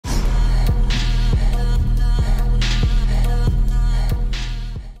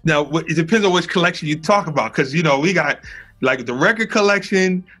Now, it depends on which collection you talk about, because you know we got like the record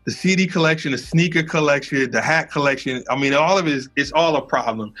collection, the CD collection, the sneaker collection, the hat collection. I mean, all of it it's all a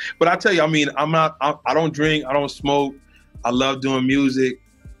problem. But I tell you, I mean, I don't drink, I don't smoke. I love doing music,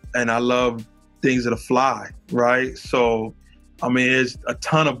 and I love things that are fly, right? So, I mean, there's a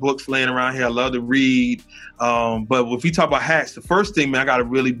ton of books laying around here. I love to read. But if we talk about hats, the first thing, man, I got a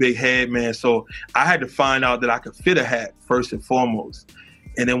really big head, man. So I had to find out that I could fit a hat first and foremost.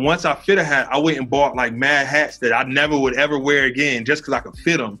 And then once I fit a hat, I went and bought like mad hats that I never would ever wear again just because I could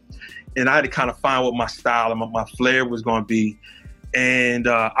fit them. And I had to kind of find what my style and my flair was going to be. And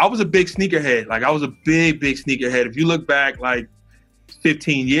I was a big sneakerhead. Like, I was a big sneakerhead. If you look back like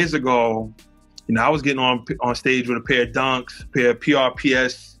 15 years ago, you know, I was getting on stage with a pair of Dunks, a pair of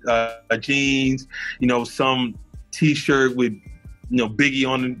PRPS jeans, you know, some T-shirt with, you know, Biggie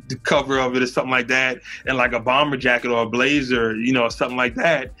on the cover of it or something like that, and like a bomber jacket or a blazer, you know, something like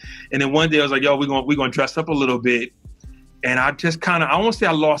that. And then one day I was like, yo, we're gonna dress up a little bit. And I just kind of, I won't say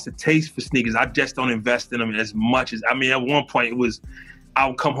I lost the taste for sneakers. I just don't invest in them as much as, I mean, at one point it was, I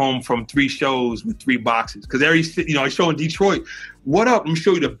would come home from 3 shows with 3 boxes. Because every, you know, a show in Detroit, what up? Let me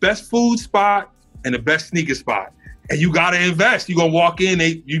show you the best food spot and the best sneaker spot. And you got to invest. You're going to walk in,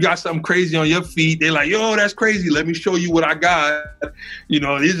 you got something crazy on your feet. They're like, yo, that's crazy. Let me show you what I got. You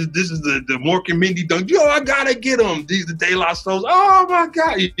know, this is the Mork and Mindy dunk. Yo, I got to get them. These are the De La Souls. Oh, my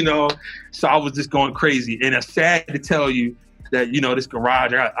God. You know, so I was just going crazy. And it's sad to tell you that, you know, this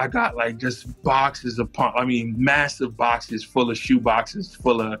garage, I got like just boxes of, I mean, massive boxes full of shoe boxes,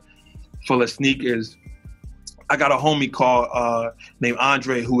 full of sneakers. I got a homie called named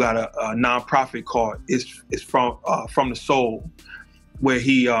Andre who got a nonprofit called It's From the Soul, where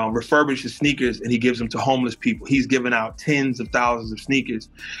he refurbishes sneakers and he gives them to homeless people. He's given out tens of thousands of sneakers,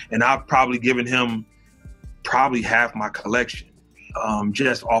 and I've probably given him probably half my collection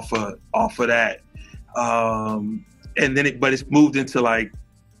just off of that. And then but it's moved into like,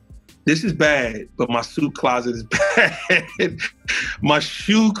 this is bad, but my shoe closet is bad. My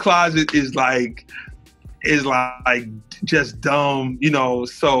shoe closet is like just dumb, you know.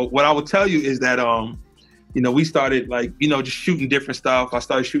 So what I would tell you is that, you know, we started like, you know, just shooting different stuff. I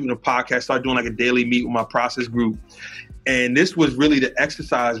started shooting a podcast, started doing like a daily meet with my process group. And this was really the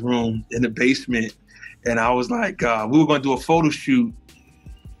exercise room in the basement. And I was like, we were going to do a photo shoot.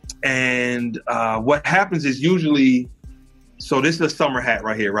 And what happens is usually, so this is a summer hat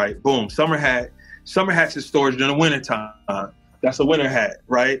right here, right? Boom, summer hat. Summer hats in storage during the winter time. That's a winter hat,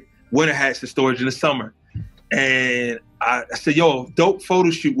 right? Winter hats in storage in the summer. And I said, yo, dope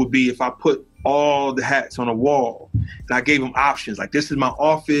photo shoot would be if I put all the hats on a wall. And I gave him options. Like, this is my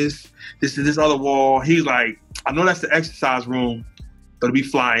office. This is this other wall. He's like, I know that's the exercise room, but it'll be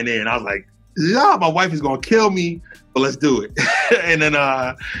flying in. I was like, yeah, my wife is going to kill me, but let's do it. And then,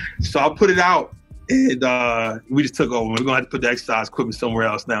 so I put it out, and we just took over. We're going to have to put the exercise equipment somewhere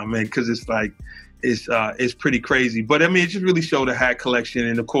else now, man, because it's like, it's pretty crazy. But I mean, it just really showed the hat collection.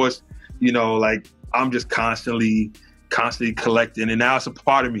 And of course, you know, like, I'm just constantly collecting, and now it's a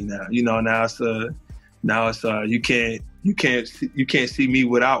part of me now. You know, now it's you can't see me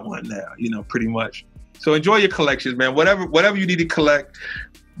without one now. You know, pretty much. So enjoy your collections, man. Whatever you need to collect.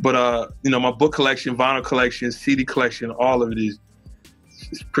 But you know, my book collection, vinyl collection, CD collection, all of it is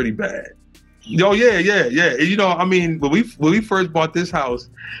pretty bad. Oh yeah. And, you know, I mean, when we first bought this house,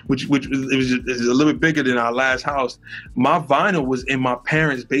 which is a little bit bigger than our last house, my vinyl was in my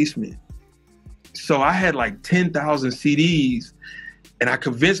parents' basement. So I had like 10,000 CDs, and I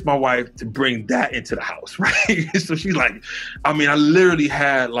convinced my wife to bring that into the house, right? So she's like, I mean, I literally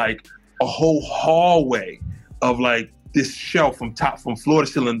had like a whole hallway of like this shelf from floor to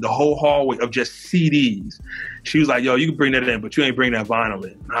ceiling, the whole hallway of just CDs. She was like, yo, you can bring that in, but you ain't bring that vinyl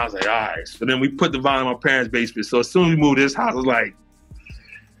in. And I was like, all right. So then we put the vinyl in my parents' basement. So as soon as we moved this house, I was like,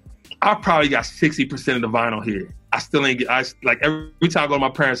 I probably got 60% of the vinyl here. I still ain't like every time I go to my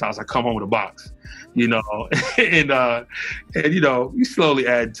parents' house, I come home with a box, you know, and you know, you slowly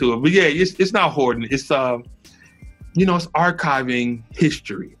add to it. But yeah, it's not hoarding. It's, you know, it's archiving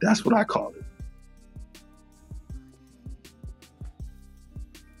history. That's what I call it.